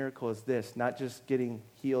ago. The miracle is this, not just getting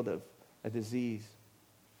healed of a disease,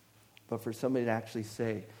 but for somebody to actually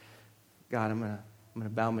say, God, I'm going to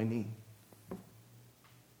bow my knee.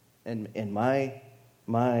 And my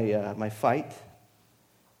fight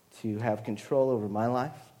to have control over my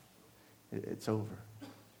life, it's over.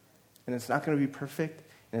 And it's not going to be perfect.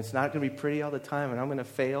 And it's not going to be pretty all the time, and I'm going to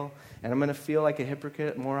fail, and I'm going to feel like a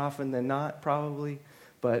hypocrite more often than not, probably.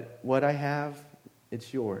 But what I have,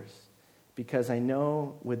 it's yours. Because I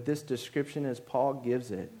know with this description as Paul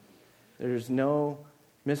gives it, there's no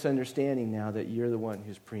misunderstanding now that you're the one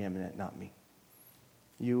who's preeminent, not me.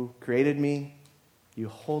 You created me. You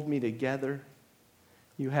hold me together.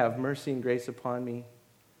 You have mercy and grace upon me.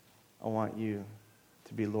 I want you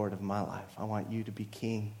to be Lord of my life. I want you to be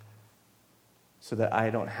king, so that I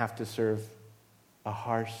don't have to serve a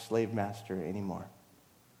harsh slave master anymore.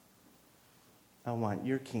 I want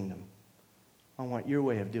your kingdom. I want your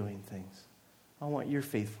way of doing things. I want your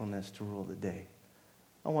faithfulness to rule the day.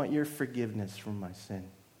 I want your forgiveness from my sin.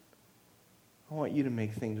 I want you to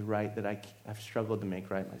make things right that I've struggled to make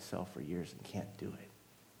right myself for years and can't do it.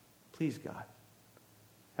 Please, God,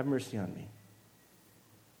 have mercy on me.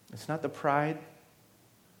 It's not the pride-filled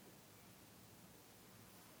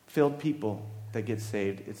people that get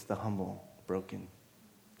saved. It's the humble, broken,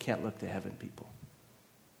 can't look to heaven people.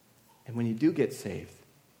 And when you do get saved,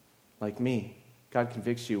 like me, God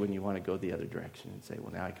convicts you when you want to go the other direction and say,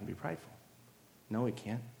 well, now I can be prideful. No, we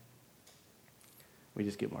can't. We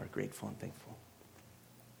just get more grateful and thankful.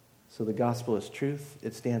 So the gospel is truth.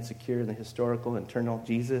 It stands secure in the historical, eternal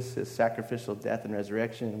Jesus, his sacrificial death and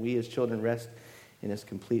resurrection, and we as children rest in his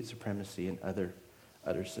complete supremacy and utter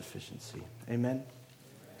sufficiency. Amen?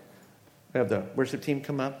 We have the worship team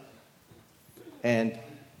come up. And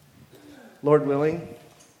Lord willing,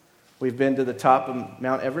 we've been to the top of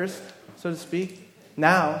Mount Everest, so to speak.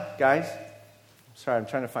 Now, guys, sorry, I'm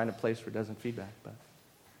trying to find a place where it doesn't feedback. But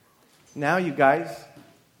now, you guys,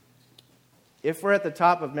 if we're at the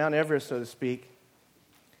top of Mount Everest, so to speak,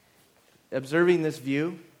 observing this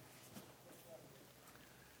view,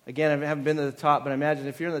 again, I haven't been to the top, but imagine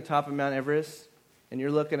if you're on the top of Mount Everest and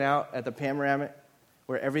you're looking out at the panorama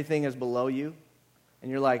where everything is below you,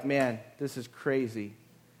 and you're like, man, this is crazy.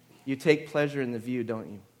 You take pleasure in the view,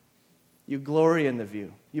 don't you? You glory in the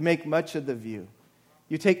view. You make much of the view.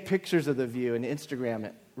 You take pictures of the view and Instagram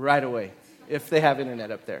it right away, if they have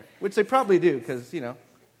internet up there, which they probably do, because, you know.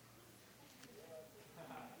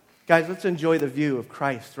 Guys, let's enjoy the view of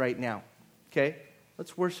Christ right now, okay?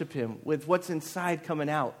 Let's worship him with what's inside coming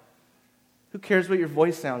out. Who cares what your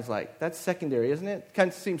voice sounds like? That's secondary, isn't it? It kind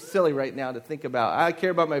of seems silly right now to think about. I care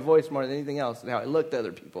about my voice more than anything else and how I look to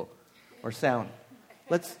other people or sound.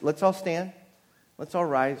 Let's all stand. Let's all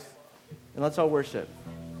rise. And let's all worship.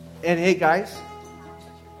 And hey, guys,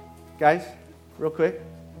 real quick.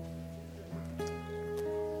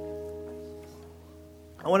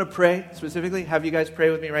 I want to pray specifically, have you guys pray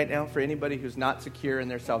with me right now for anybody who's not secure in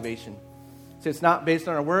their salvation. So it's not based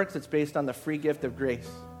on our works, it's based on the free gift of grace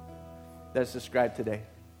that's described today.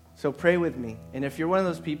 So pray with me. And if you're one of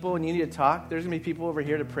those people and you need to talk, there's going to be people over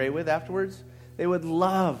here to pray with afterwards. They would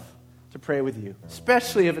love to pray with you,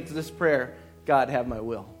 especially if it's this prayer, God, have my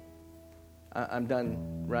will. I'm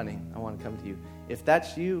done running. I want to come to you. If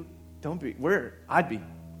that's you, I'll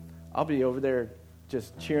be over there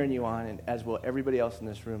just cheering you on, and as will everybody else in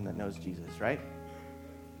this room that knows Jesus, right?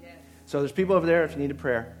 Yes. So there's people over there if you need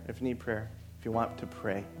prayer, if you want to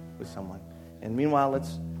pray with someone. And meanwhile,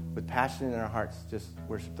 let's, with passion in our hearts, just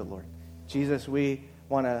worship the Lord. Jesus, we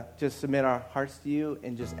want to just submit our hearts to you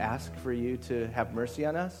and just ask for you to have mercy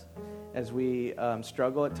on us as we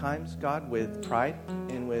struggle at times, God, with pride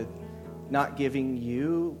and with not giving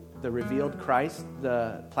you, the revealed Christ,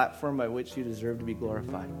 the platform by which you deserve to be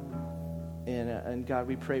glorified. And God,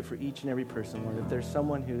 we pray for each and every person, Lord. If there's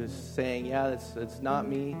someone who's saying, yeah, it's not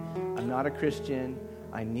me, I'm not a Christian,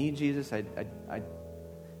 I need Jesus, I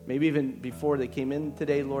maybe even before they came in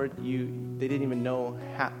today, Lord, they didn't even know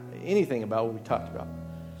anything about what we talked about.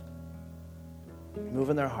 Move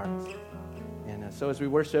in their hearts. And so as we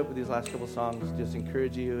worship with these last couple songs, just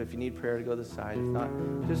encourage you, if you need prayer, to go to the side. If not,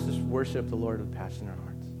 just worship the Lord with passion in our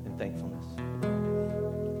hearts and thankfulness.